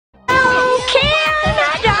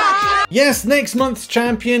Yes, next month's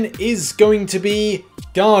champion is going to be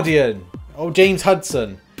Guardian, or James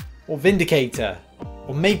Hudson, or Vindicator,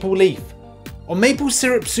 or Maple Leaf, or Maple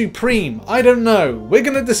Syrup Supreme. I don't know. We're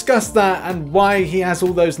going to discuss that and why he has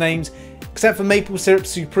all those names, except for Maple Syrup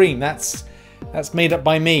Supreme. That's made up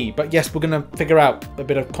by me. But yes, we're going to figure out a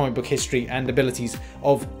bit of comic book history and abilities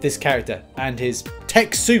of this character and his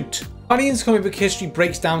tech suit. Guardian's comic book history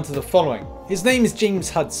breaks down to the following. His name is James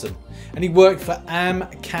Hudson, and he worked for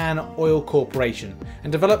AmCan Oil Corporation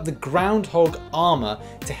and developed the groundhog armor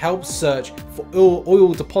to help search for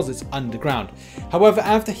oil deposits underground. However,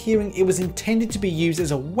 after hearing it was intended to be used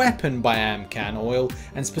as a weapon by AmCan Oil,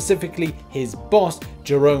 and specifically his boss,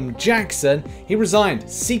 Jerome Jackson, he resigned.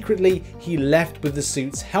 Secretly, he left with the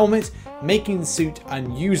suit's helmet, making the suit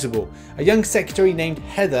unusable. A young secretary named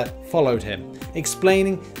Heather followed him,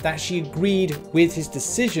 explaining that she agreed with his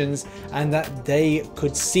decisions and that they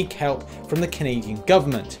could seek help from the Canadian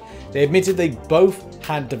government. They admitted they both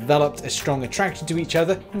had developed a strong attraction to each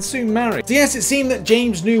other and soon married. So yes, it seemed that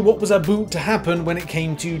James knew what was about to happen when it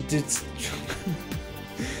came to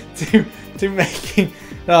making...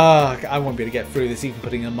 I won't be able to get through this even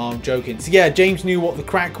putting a mild joke in. So yeah, James knew what the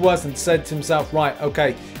crack was and said to himself, right,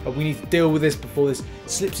 okay, we need to deal with this before this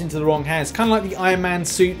slips into the wrong hands. Kind of like the Iron Man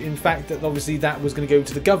suit, in fact, that obviously that was going to go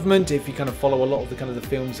to the government if you kind of follow a lot of the kind of the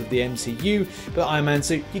films of the MCU. But Iron Man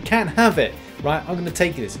suit, you can't have it, right? I'm going to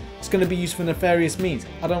take this. It's going to be used for nefarious means.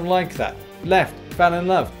 I don't like that. Left, fell in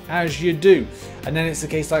love, as you do. And then it's the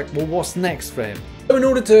case like, well, what's next for him? So in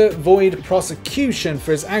order to avoid prosecution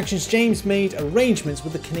for his actions, James made arrangements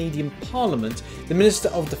with the Canadian Parliament. The Minister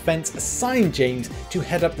of Defence assigned James to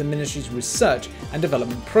head up the ministry's research and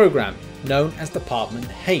development program, known as Department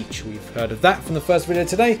H. We've heard of that from the first video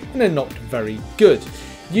today, and they're not very good.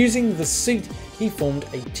 Using the suit, he formed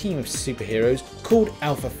a team of superheroes called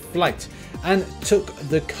Alpha Flight and took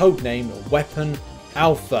the codename Weapon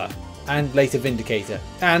Alpha, and later Vindicator,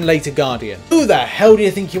 and later Guardian. Who the hell do you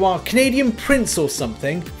think you are, Canadian Prince or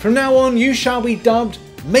something? From now on, you shall be dubbed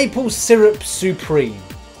Maple Syrup Supreme,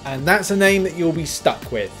 and that's a name that you'll be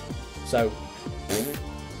stuck with. So,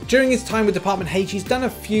 during his time with Department H, he's done a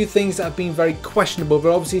few things that have been very questionable,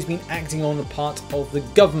 but obviously he's been acting on the part of the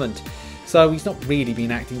government, so he's not really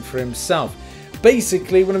been acting for himself.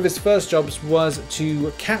 Basically, one of his first jobs was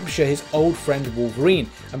to capture his old friend Wolverine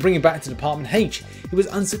and bring him back to Department H. He was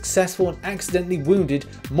unsuccessful and accidentally wounded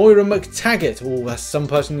Moira McTaggart, or that's some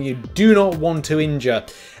person you do not want to injure.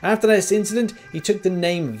 After this incident, he took the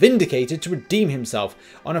name Vindicator to redeem himself.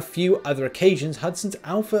 On a few other occasions, Hudson's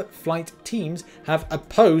Alpha Flight teams have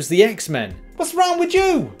opposed the X-Men. What's wrong with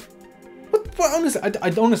you? What honestly,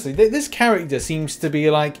 honestly, this character seems to be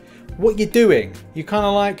like, what you're doing. You're kind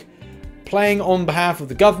of like playing on behalf of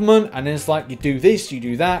the government, and then it's like you do this, you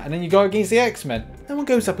do that, and then you go against the X-Men. No one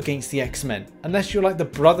goes up against the X-Men unless you're like the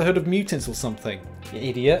Brotherhood of Mutants or something, you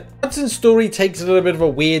idiot. Hudson's story takes a little bit of a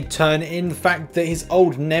weird turn in the fact that his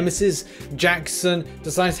old nemesis Jackson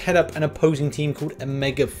decides to head up an opposing team called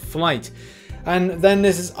Omega Flight. And then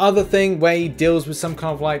there's this other thing where he deals with some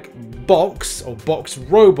kind of like box or box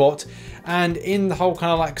robot, and in the whole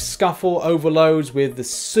kind of like scuffle overloads with the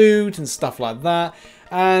suit and stuff like that,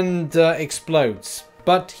 and explodes.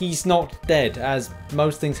 But he's not dead, as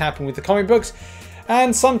most things happen with the comic books.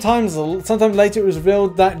 And sometime later it was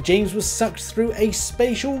revealed that James was sucked through a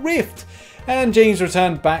spatial rift, and James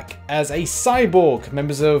returned back as a cyborg.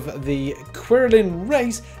 Members of the Quirlin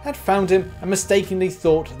race had found him and mistakenly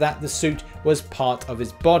thought that the suit was part of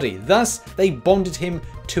his body. Thus, they bonded him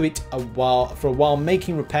to it for a while,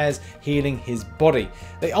 making repairs, healing his body.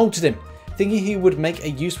 They altered him, thinking he would make a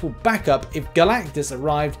useful backup if Galactus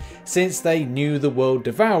arrived, since they knew the World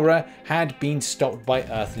Devourer had been stopped by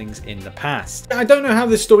Earthlings in the past. I don't know how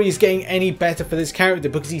this story is getting any better for this character,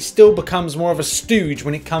 because he still becomes more of a stooge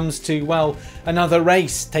when it comes to, well, another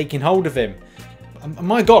race taking hold of him.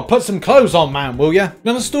 My god, put some clothes on, man, will ya?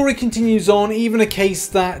 Now the story continues on, even a case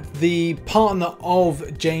that the partner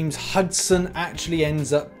of James Hudson actually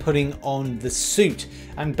ends up putting on the suit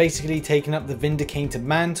and basically taking up the Vindicator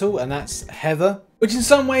mantle, and that's Heather. Which in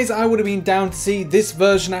some ways I would have been down to see this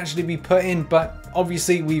version actually be put in, but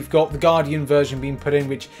obviously we've got the Guardian version being put in,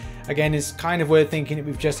 which again is kind of weird thinking that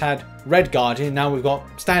we've just had Red Guardian, now we've got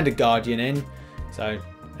Standard Guardian in. So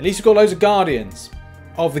at least we've got loads of Guardians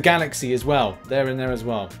of the galaxy as well. They're in there as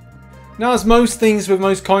well. Now, as most things with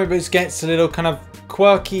most comic books gets a little kind of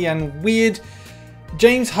quirky and weird,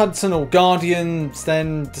 James Hudson, or Guardian,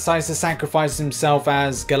 then decides to sacrifice himself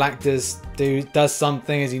as Galactus does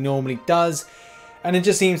something as he normally does, And it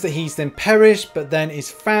just seems that he's then perished, but then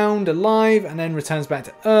is found alive and then returns back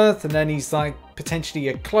to Earth. And then he's like potentially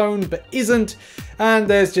a clone, but isn't. And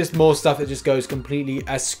there's just more stuff that just goes completely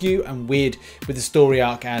askew and weird with the story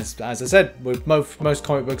arc, as I said, with most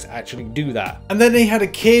comic books actually do that. And then they had a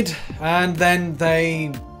kid, and then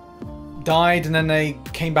they died, and then they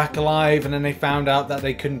came back alive, and then they found out that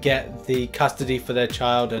they couldn't get the custody for their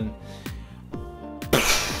child. And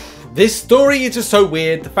this story is just so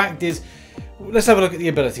weird. The fact is, let's have a look at the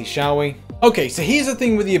abilities, shall we? Okay, so here's the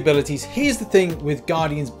thing with the abilities. Here's the thing with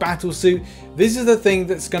Guardian's battlesuit. This is the thing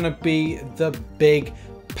that's going to be the big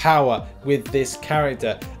power with this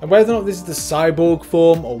character. And whether or not this is the cyborg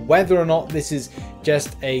form, or whether or not this is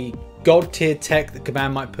just a god tier tech that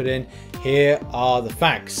Command might put in, here are the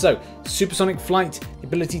facts. So, supersonic flight, the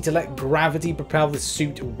ability to let gravity propel the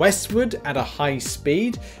suit westward at a high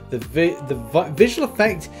speed. The visual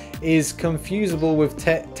effect is confusable with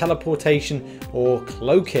teleportation or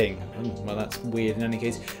cloaking. Well, that's weird in any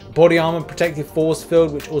case. Body armor, protective force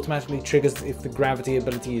field, which automatically triggers if the gravity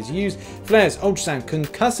ability is used. Flares, ultrasound,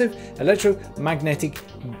 concussive, electromagnetic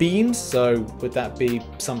beams. So would that be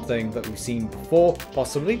something that we've seen before?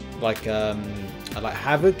 Possibly, like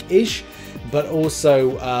Havoc-ish, but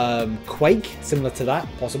also Quake, similar to that,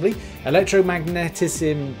 possibly.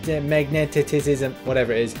 Electromagnetism, magnetism,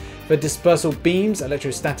 whatever it is. For dispersal beams,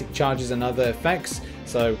 electrostatic charges and other effects.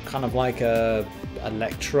 So kind of like a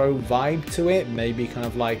electro vibe to it, maybe kind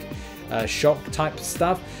of like shock type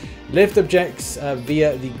stuff. Lift objects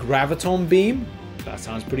via the graviton beam. That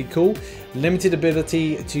sounds pretty cool. Limited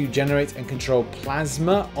ability to generate and control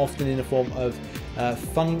plasma, often in the form of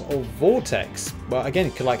fung or vortex. Well, again,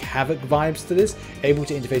 it could like Havoc vibes to this. Able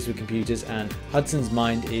to interface with computers, and Hudson's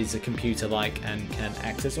mind is a computer-like and can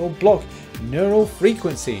access or block neural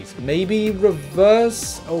frequencies. Maybe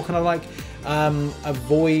reverse or kind of like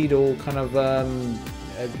avoid or kind of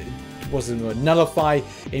what's the word? Nullify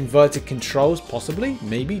inverted controls, possibly,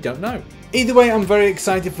 maybe, don't know. Either way, I'm very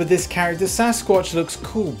excited for this character. Sasquatch looks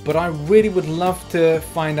cool, but I really would love to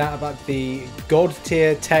find out about the god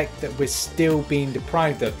tier tech that we're still being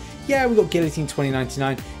deprived of. Yeah, we've got Guillotine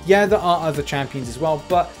 2099. Yeah, there are other champions as well,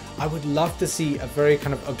 but I would love to see a very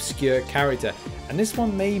kind of obscure character. And this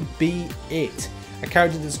one may be it. A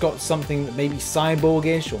character that's got something that maybe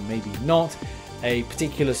cyborgish or maybe not. A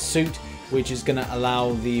particular suit which is going to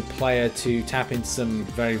allow the player to tap into some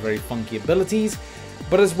very, very funky abilities.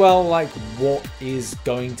 But as well, like, what is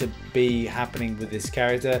going to be happening with this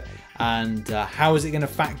character, and how is it going to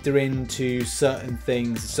factor into certain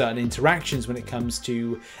things, certain interactions when it comes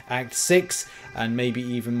to Act 6, and maybe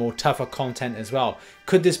even more tougher content as well.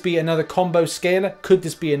 Could this be another combo scaler? Could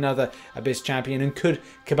this be another Abyss champion? And could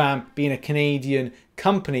Kabam, being a Canadian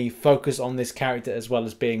company, focus on this character as well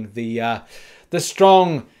as being the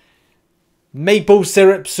strong Maple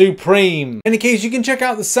Syrup Supreme? In any case, you can check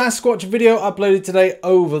out the Sasquatch video uploaded today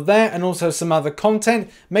over there, and also some other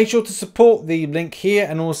content. Make sure to support the link here,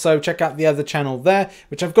 and also check out the other channel there,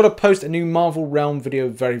 which I've got to post a new Marvel Realm video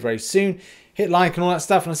very, very soon. Hit like and all that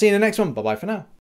stuff, and I'll see you in the next one. Bye bye for now.